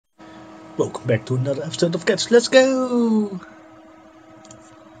Welcome back to another episode of C.A.T.S. Let's go!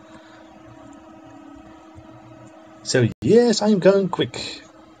 So yes, I'm going quick.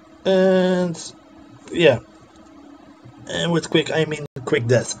 And yeah. And with quick I mean quick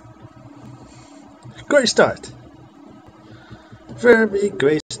death. Great start. Very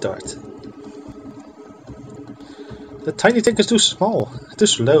great start. The tiny tank is too small, too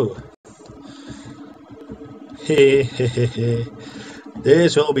slow. Hehehe.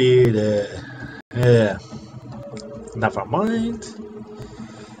 This will be the... never mind.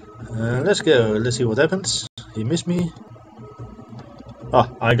 Let's go. Let's see what happens. He missed me.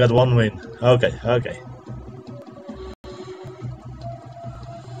 Ah, I got one win. Okay, okay.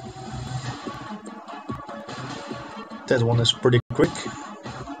 That one is pretty quick.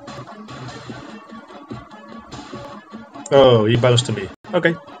 Oh, he bounced to me.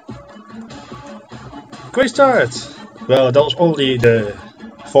 Okay. Great start! Well, that was only the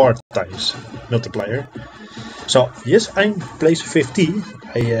 4 times multiplier. So, yes, I'm place 50.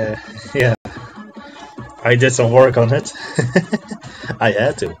 I did some work on it. I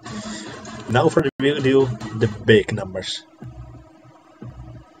had to. Now for the real deal, the big numbers.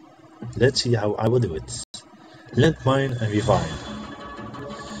 Let's see how I will do it. Landmine and Revive.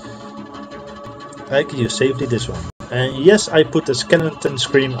 I can use safely this one. And yes, I put the skeleton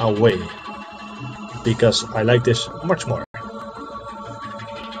scream away. Because I like this much more.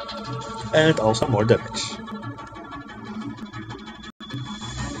 And also more damage.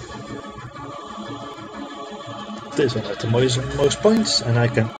 This one has the most points and I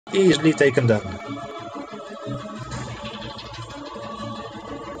can easily take him down.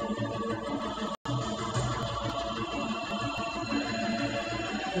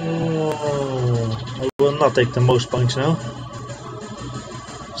 Oh, I will not take the most points now.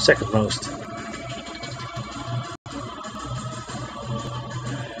 Second most.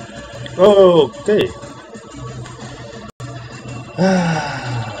 Okay.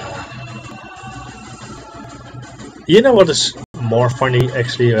 You know what is more funny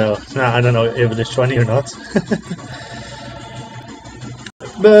actually? I don't know if it is funny or not.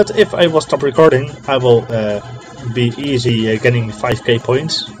 But if I will stop recording, I will be easy getting 5k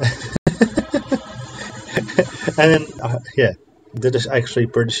points. And then, yeah, that is actually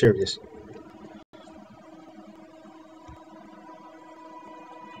pretty serious.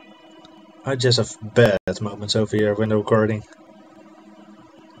 I just have bad moments over here when recording.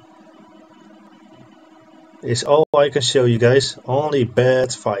 It's all I can show you guys, only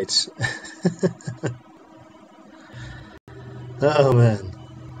bad fights. Oh man.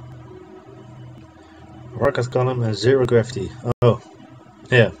 Rocket column and 0 gravity. Oh,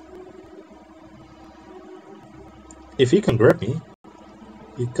 yeah. If he can grab me,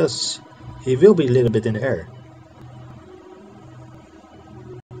 because he will be a little bit in the air.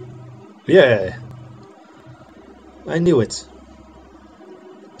 Yeah, I knew it.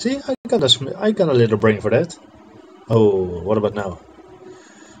 See, I got a little brain for that. Oh, what about now?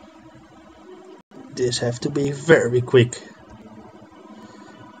 This have to be very quick.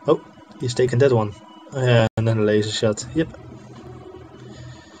 Oh, he's taking that one. And then a laser shot. Yep.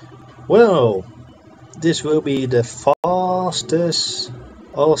 Well, this will be the fastest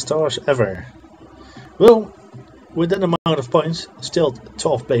All-Stars ever. Well, with that amount of points, still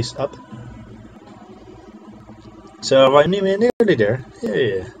 12th place up. So I'm nearly there.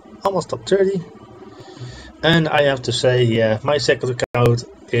 Yeah, almost top 30. And I have to say, yeah, my second account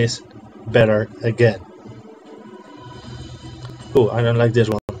is better again. Oh, I don't like this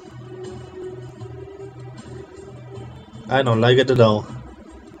one. I don't like it at all.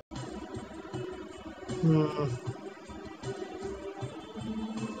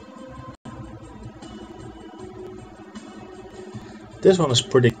 This one is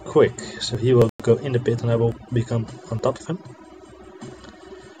pretty quick, so he will go in the pit and I will become on top of him.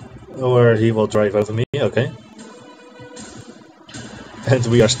 Or he will drive over me, okay. And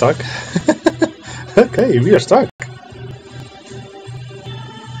we are stuck. Okay, we are stuck.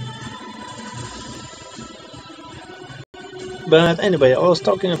 But anyway, I was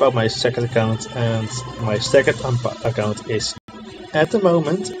talking about my second account, and my second account is at the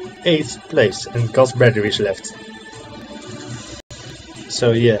moment 8th place and got batteries left.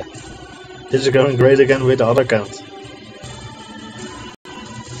 So yeah, this is going great again with the other account.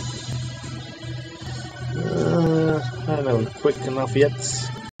 I don't know, quick enough yet.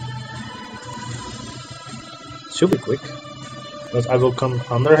 Should be quick, but I will come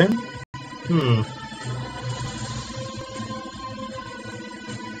under him.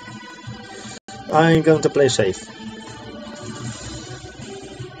 I'm going to play safe.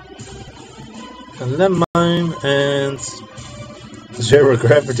 And landmine and Zero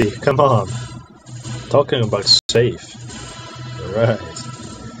gravity, come on. Talking about safe. Right.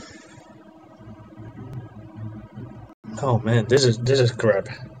 Oh man, this is crap.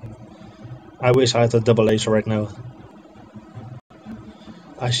 I wish I had a double laser right now.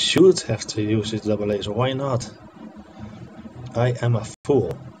 I should have to use this double laser, why not? I am a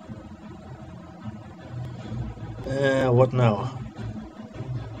fool. What now?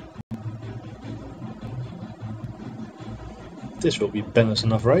 This will be balanced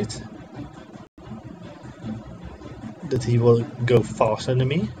enough, right? That he will go faster than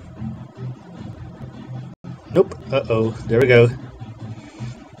me. Nope, uh-oh, there we go.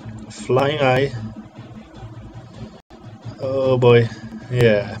 Flying eye. Oh boy,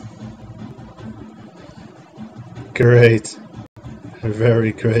 yeah. Great.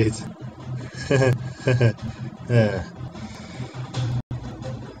 Very great. Yeah.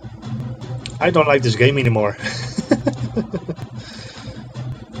 I don't like this game anymore.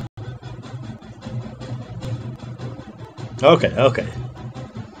 Okay, okay.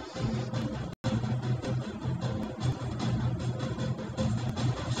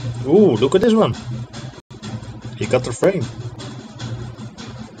 Ooh, look at this one. He got the frame.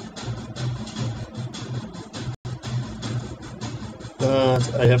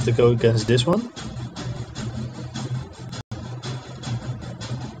 But I have to go against this one.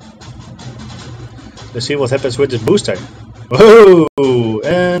 Let's see what happens with this booster. Whoa!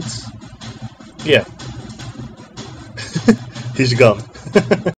 And yeah. He's gone.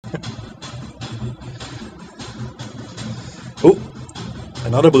 Oh,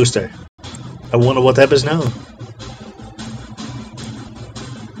 another booster. I wonder what happens now.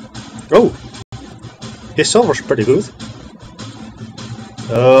 Oh, his silver's pretty good.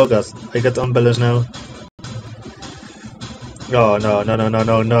 Oh god, I got unbalanced now. Oh no, no, no, no,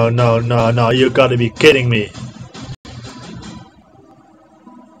 no, no, no, no, no, you gotta be kidding me.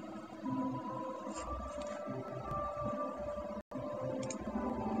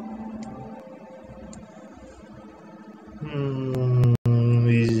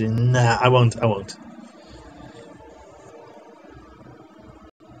 Nah, I won't.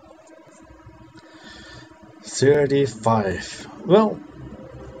 35. Well,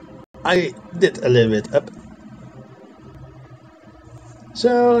 I did a little bit up.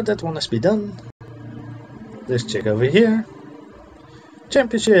 So that one has to be done. Let's check over here.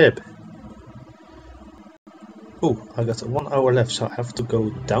 Championship! Oh, I got 1 hour left, so I have to go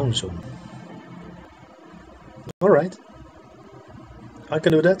down soon. Alright. I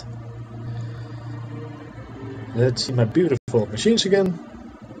can do that. Let's see my beautiful machines again.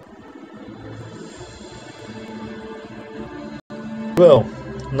 Well,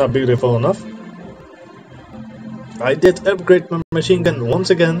 not beautiful enough. I did upgrade my machine gun once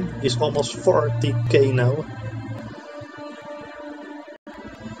again. It's almost 40k now.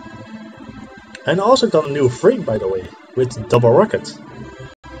 And I also got a new frame, by the way, with double rocket.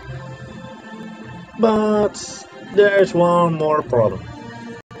 But there's one more problem.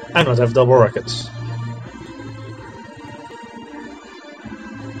 I don't have double rockets.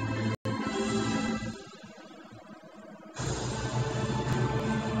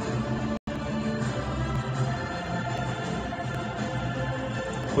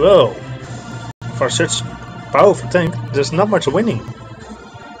 Whoa, for such powerful tank, there's not much winning.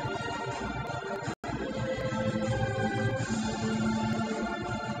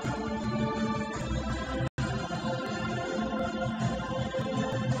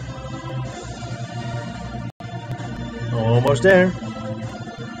 Almost there.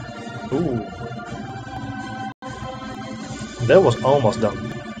 Ooh. That was almost done.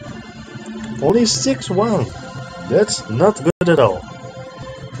 Only 6-1. That's not good at all.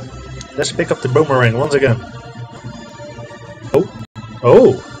 Let's pick up the boomerang once again. Oh.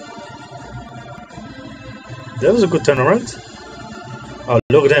 Oh. That was a good turnaround. Oh,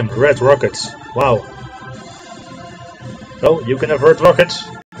 look at them. Red rockets. Wow. Oh, you can have red rockets,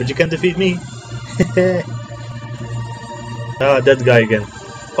 but you can't defeat me. Ah, that guy again.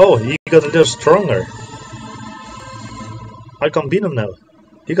 Oh, he got a little stronger. I can't beat him now.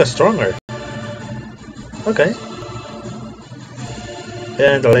 He got stronger. Okay.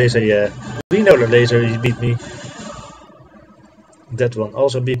 And the laser, yeah. We know the laser, he beat me. That one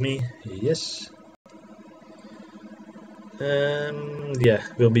also beat me. Yes. Yeah,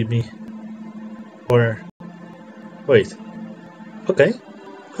 will beat me. Or... wait. Okay.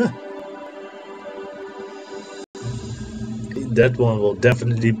 Huh. That one will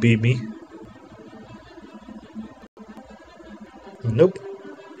definitely beat me. Nope.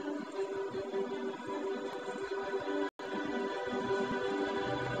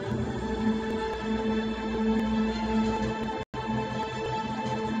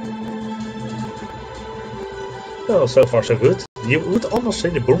 Well, so far so good. You would almost say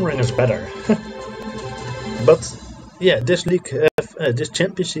the boomerang is better. But yeah, this league, this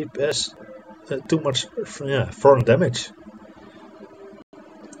championship has too much foreign damage.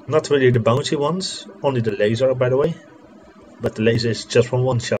 Not really the bouncy ones, only the laser, by the way. But the laser is just from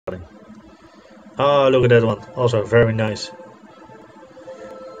one-shotting. Oh, look at that one. Also very nice.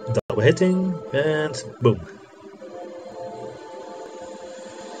 Double hitting and boom.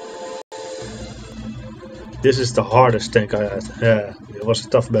 This is the hardest tank I had. Yeah, it was a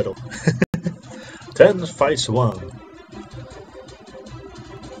tough battle. 10 fights 1.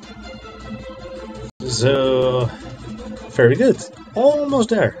 So, very good. Almost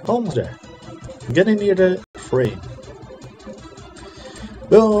there, almost there. Getting near the frame.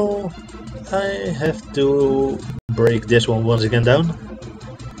 Well, I have to break this one once again down.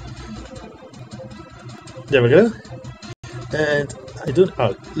 There we go. And I do.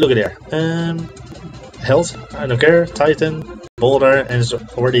 Oh, look at there. Health, I don't care. Titan, boulder, and it's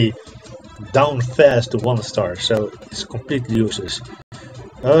already down fast to 1 star, so it's completely useless.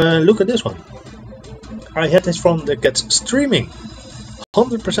 Look at this one. I had this from the C.A.T.S streaming.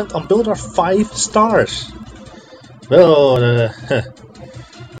 100% on builder, 5 stars. Well,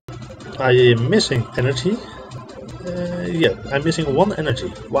 I am missing energy. Yeah, I'm missing 1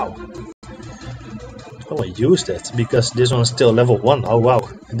 energy. Wow. Oh, I used it because this one's still level 1. Oh wow,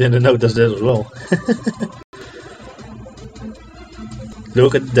 I didn't notice that as well.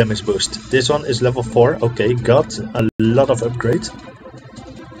 Look at the damage boost. This one is level 4. Okay, got a lot of upgrades.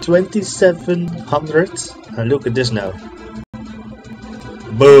 2700. And look at this now.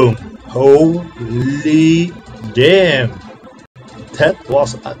 Boom! Holy damn! That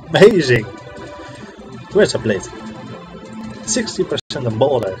was amazing! Where's the blade? 60% of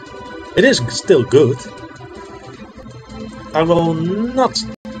boulder. It is still good. I will not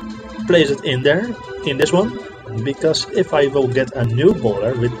place it in there, in this one, because if I will get a new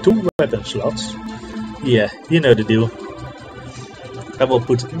boulder with 2 weapon slots, yeah, you know the deal. I will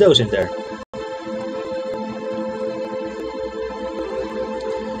put those in there.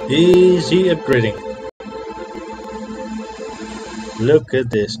 Easy upgrading. Look at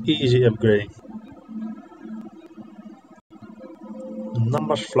this, easy upgrading.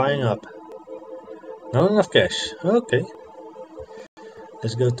 Numbers flying up. Not enough cash. Okay.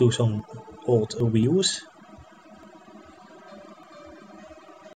 Let's go to some old wheels.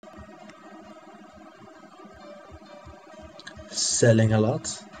 Selling a lot.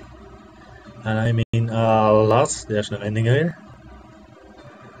 And I mean a lot. There's no ending here.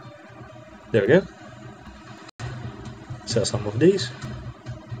 There we go. Sell some of these.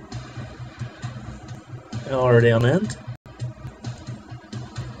 Already on end.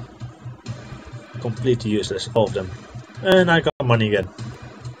 Completely useless, all of them. And I got money again.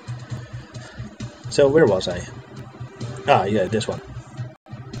 So where was I? Ah, yeah, this one.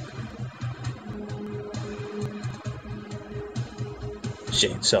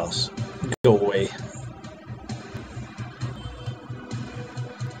 Chainsaws. Go away.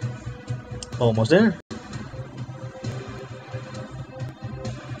 Almost there.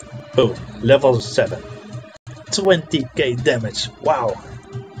 Boom. Level 7. 20k damage. Wow.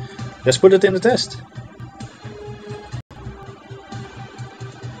 Let's put it in the test.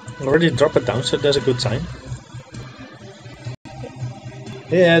 Already drop it down, so that's a good sign.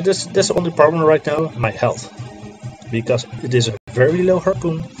 Yeah, that's the only problem right now, my health. Because it is a very low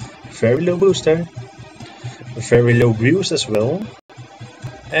harpoon, very low booster, very low views as well.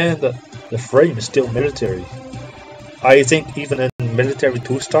 And the frame is still military. I think even a military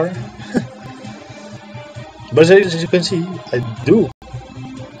 2-star. But as you can see, I do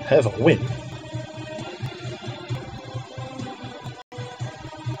have a win.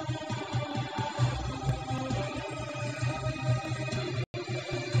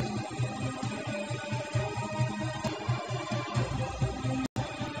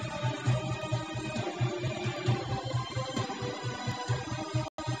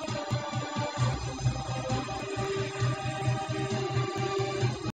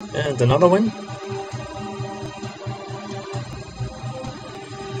 And another win.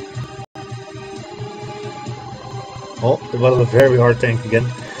 Oh, it was a very hard tank again.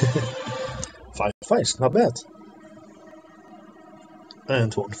 5 fights, not bad.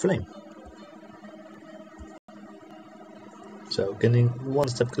 And 1 flame. So getting 1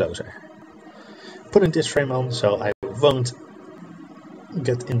 step closer. Putting this frame on so I won't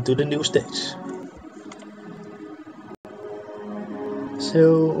get into the new stage.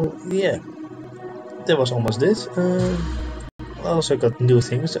 So yeah, that was almost it. I also got new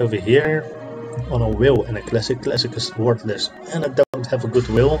things over here. On a wheel and a classic. Classic is worthless and I don't have a good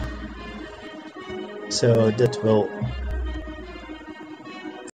wheel. So that will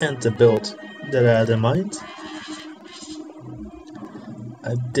end the build that I had in mind.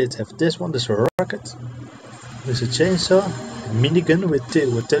 I did have this one, this rocket with a chainsaw, a minigun with 2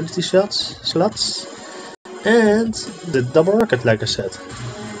 utility slots, and the double rocket, like I said.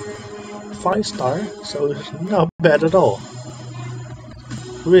 5-star, so it's not bad at all.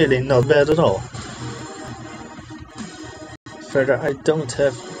 Really not bad at all. Further, I don't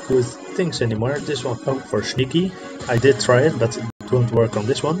have good things anymore. This one, oh, for sneaky. I did try it, but it won't work on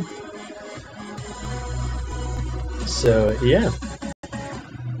this one. So yeah,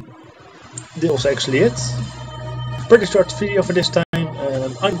 that was actually it. Pretty short video for this time.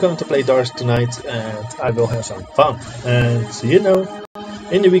 I'm going to play darts tonight and I will have some fun. And you know,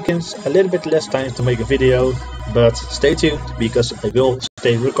 in the weekends a little bit less time to make a video, but stay tuned because I will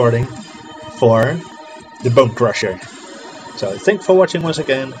stay recording for the Bone Crusher. So thanks for watching once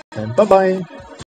again and bye bye.